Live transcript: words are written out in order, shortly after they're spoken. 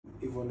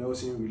Yvonne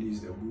Nelson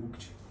released a book.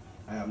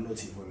 I am not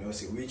Yvonne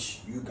Nelson,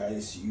 which you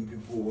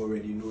people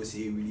already know.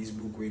 Say release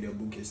book where the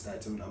book is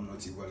titled I'm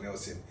Not Yvonne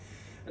Nelson,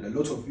 and a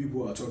lot of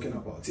people are talking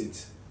about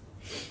it.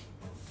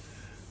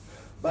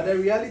 But the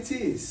reality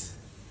is,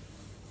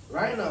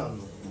 right now,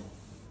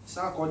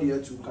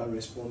 Sarkodie too can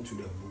respond to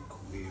the book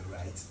we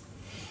write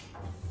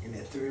in a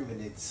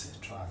 3-minute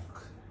track,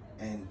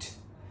 and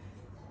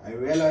I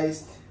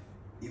realized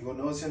Yvonne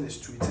Nelson is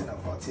tweeting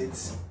about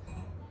it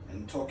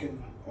and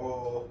talking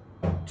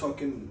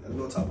a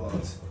lot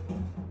about,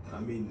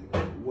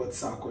 what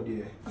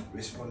Sarkodie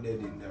responded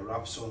in the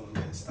rap song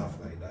and stuff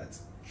like that.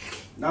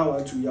 Now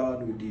I to y'all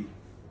know the,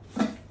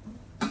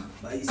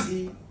 but you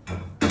see,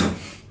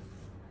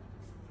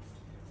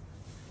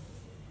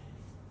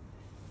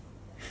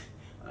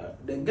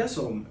 then get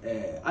some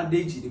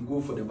adage they go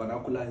for the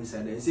vernacular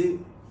inside. They say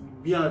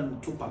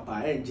beyond to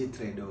papa and J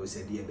trader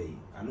said yeah,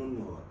 I don't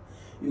know.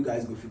 You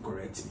guys go feel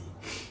correct me.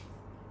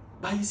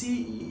 But you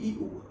see,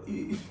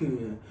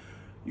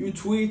 you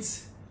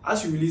tweet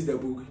as you release the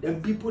book,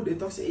 then people they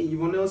talk say, hey,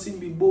 Yvonne Nelson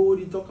be bold,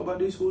 they talk about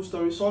this whole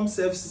story. Some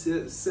self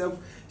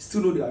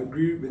still know they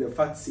agree with the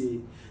fact say,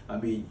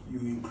 you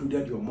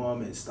included your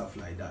mom and stuff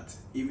like that,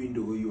 even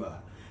though you are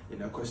in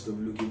the quest of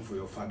looking for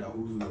your father,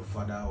 who your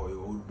father or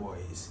your old boy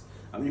is.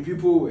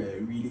 People were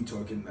really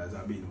talking that,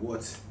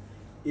 what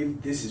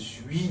if this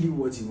is really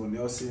what Yvonne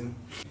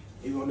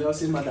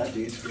Nelson mother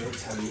did to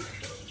Charlie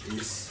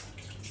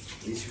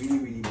is really,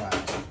 really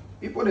bad.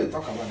 People they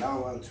talk about that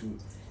one to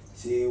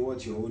say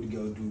what your old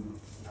girl do.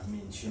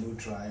 She no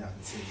try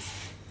and says,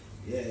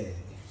 yeah,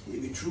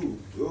 it be true.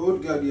 Your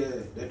old girl,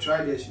 yeah, they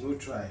try there, she no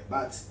try.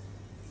 But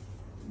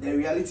the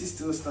reality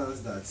still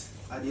stands that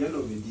at the end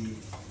of the day,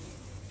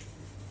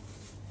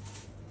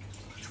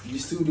 you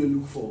still they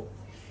look for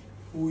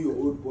who your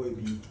old boy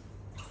be,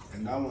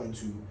 and that one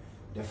too,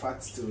 the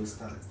fact still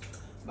stands.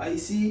 But you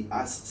see,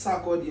 as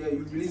Sarkodie,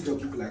 you released the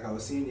book like I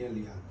was saying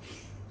earlier.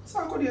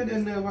 Sarkodie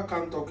then never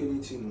come talk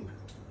anything.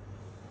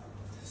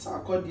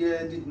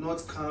 Sarkodie did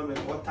not come and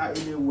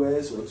utter any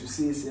words or to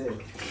say,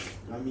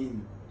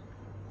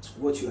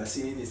 what you are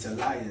saying is a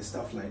lie and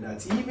stuff like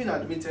that. He even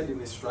admitted in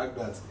his track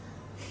that,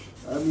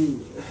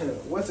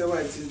 whatever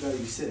it is that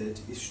you said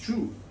is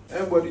true.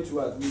 Everybody to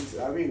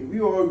admit.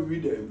 We all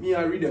read it. Me,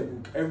 I read a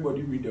book.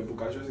 Everybody read the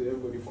book. I should say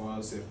everybody for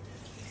ourselves.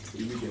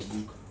 We read the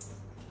book.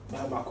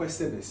 But my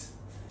question is,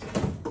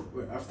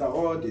 after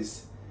all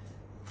this,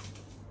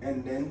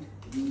 and then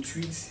you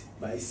tweet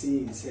by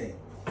saying,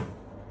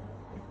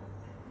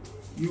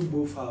 you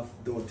both have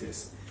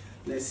daughters.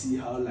 Let's see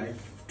how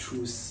life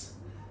throws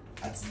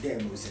at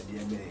them. We said,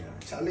 yeah, man.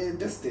 Charlie,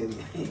 this thing,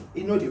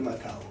 it know the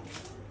matter.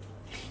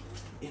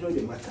 It know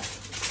the matter.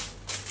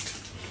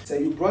 So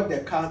you brought the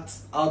cat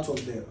out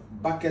of the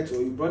bucket,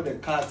 or you brought the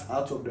cat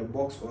out of the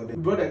box, or you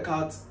brought the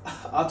cat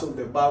out of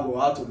the bag,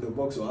 or out of the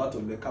box, or out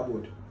of the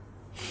cupboard.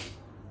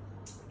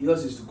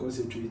 Yours is to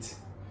concentrate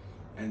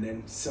and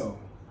then sell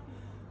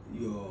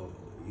your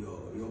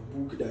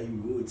book that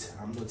you wrote,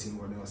 I'm Not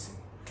Yvonne Nelson.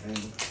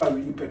 And I'm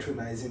really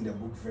patronizing the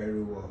book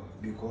very well,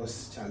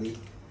 because Charlie,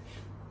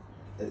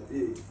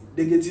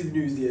 negative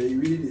news there, you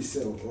really they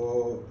sell,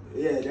 or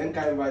yeah, then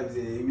kind of vibes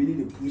they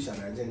really they push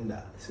an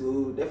agenda.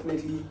 So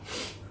definitely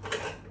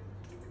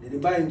they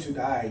buy into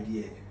that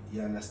idea,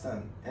 you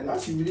understand. And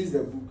as you release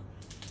the book,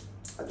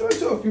 I told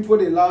you of people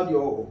they allowed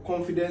your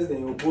confidence and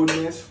your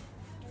boldness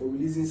for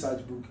releasing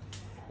such book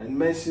and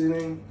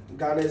mentioning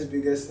Ghana's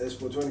biggest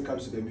export when it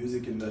comes to the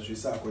music industry,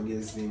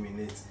 Sarkodie's name in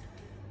it.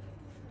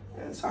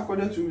 And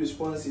Sarkodie to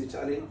respond say,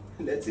 Charlie,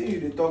 the thing you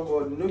they talk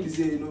about, no be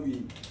say no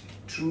be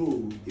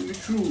true. It be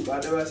true,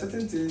 but there were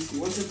certain things he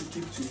wanted to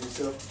keep to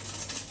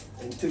himself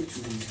and take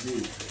to his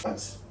grave.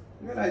 But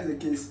when that is the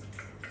case,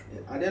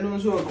 and then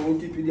also I'm going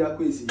to keep it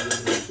crazy,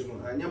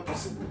 and not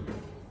possible.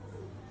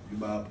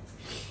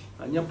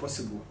 And not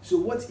possible. So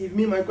what if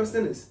my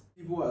question is,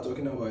 people are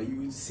talking about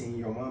you saying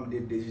your mom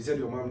did this, you said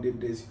your mom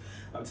did this,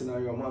 up to now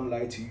your mom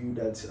lied to you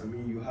that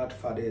you had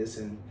fathers,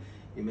 and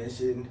you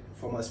mentioned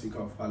former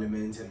Speaker of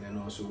Parliament and then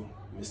also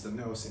Mr.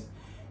 Nelson,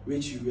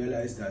 which you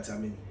realize that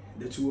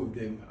the two of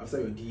them, after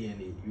your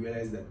DNA, you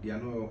realize that they are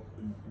not,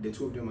 the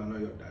two of them are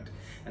not your dad.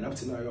 And up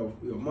to now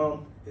your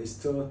mom is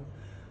still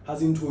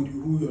hasn't told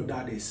you who your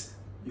dad is.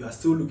 You are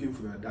still looking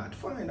for your dad.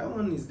 Fine, that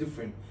one is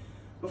different.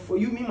 But for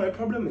you, my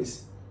problem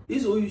is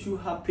this whole issue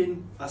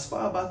happened as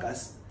far back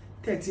as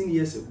 13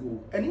 years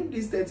ago. And if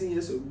this 13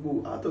 years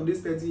ago, out of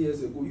this 13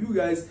 years ago, you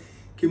guys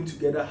came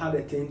together, had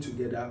a thing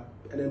together,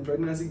 and then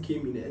pregnancy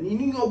came in. And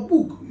in your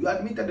book, you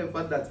admitted the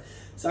fact that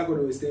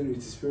Sarkodie was staying with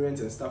his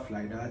parents and stuff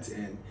like that,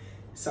 and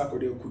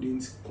Sarkodie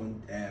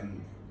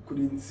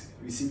couldn't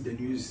receive the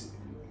news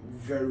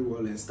very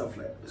well and stuff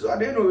like that. So at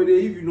the end of the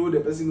day, if you know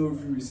the person knows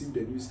if you receive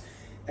the news,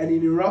 and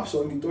in a rap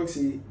song he talks,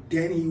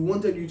 then he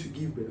wanted you to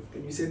give birth,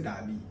 and you said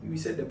Daddy, you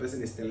said the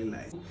person is telling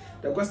lies.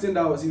 The question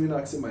that I was even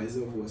asking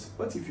myself was,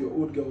 what if your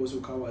old girl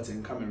also come out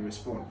and come and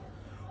respond,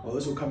 or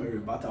also come and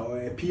rebut, or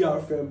a PR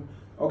firm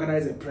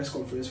organize a press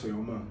conference for your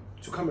mom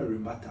to come and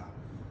rebut her?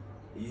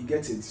 You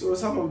get it? So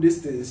some of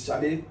these things,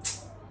 Charlie,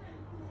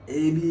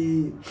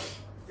 it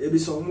it be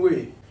some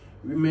way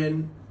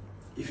women,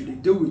 if you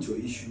deal with your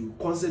issue,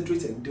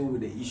 concentrate and deal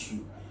with the issue.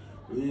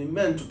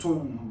 Men to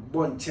tom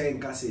born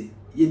chain say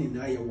yeni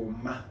na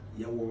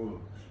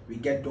we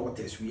get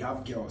daughters, we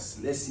have girls.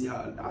 Let's see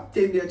how that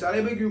thing there.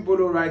 Charlie make you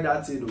follow right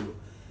that thing.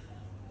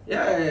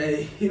 Yeah,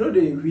 you know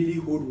they really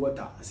hold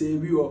water. Say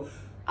we all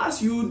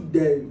as you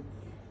then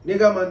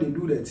nigga man they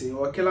do that thing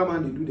or killer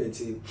man they do that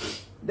thing.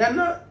 They're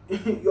not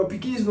your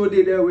pickings no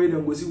day there way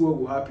then go see what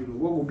will happen,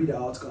 what will be the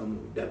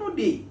outcome. They're not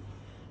there.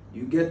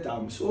 You get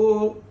them.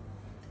 So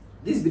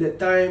this be the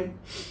time.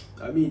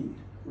 I mean,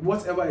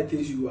 whatever it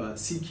is you are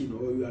seeking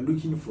or you are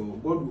looking for,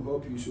 God will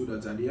help you so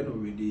that at the end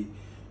of the day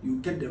you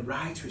get the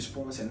right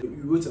response. And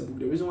you wrote a book.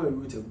 The reason why you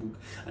wrote a book,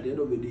 at the end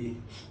of the day,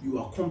 you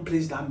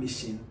accomplish that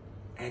mission,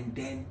 and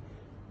then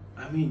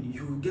I mean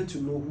you get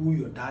to know who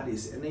your dad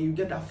is, and then you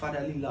get that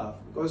fatherly love.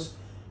 Because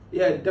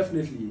yeah,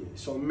 definitely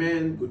some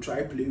men go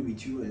try play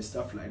with you and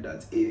stuff like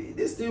that.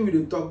 This thing we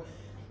don't talk,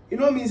 you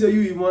know, means that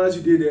you Yvonne, as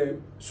you did there,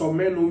 some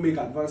men don't make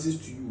advances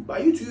to you,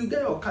 but you too, you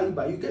get your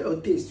caliber, you get your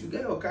taste, you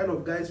get your kind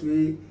of guys where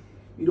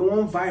you don't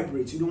want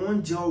vibrate, you don't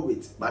want gel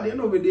with. But at the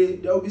end of the day,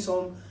 there will be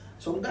some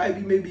guy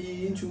be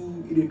maybe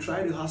into, they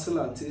try to hustle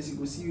and things, he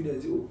go see you there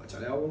and say, oh,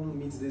 actually, I want to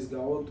meet this guy,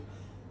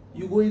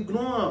 you go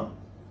ignore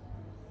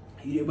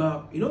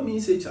him. You know me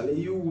say, Charlie,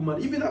 you woman,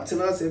 even up to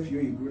now, if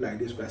you grew like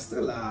this, but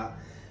still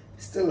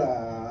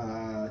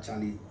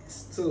Charlie,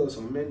 still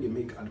some men they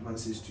make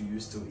advances to you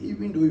still,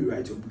 even though you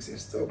write your books and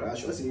stuff. I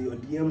should say your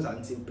DMs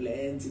and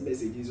plenty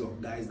messages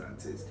of guys and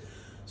things.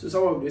 So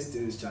some of these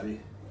things, Charlie,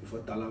 for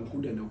talent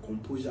good and the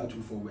composure to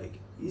for work.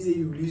 Easy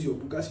you release your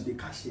book as you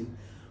cash in,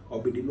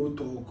 or be they no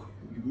talk,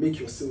 you make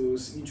your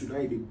sales into now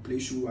they play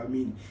show. I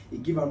mean, you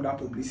give them that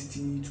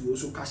publicity to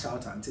also cash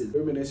out and things.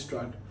 Very next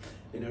strand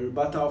in a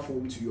rebuttal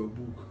form to your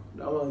book,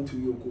 that one to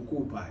your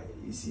cocoa pie.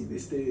 You see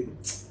this thing.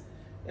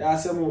 Yeah,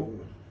 some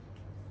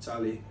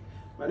Charlie.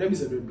 My name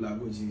is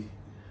Blagogeegh.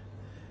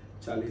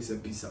 Charlie, it's a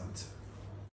peace out.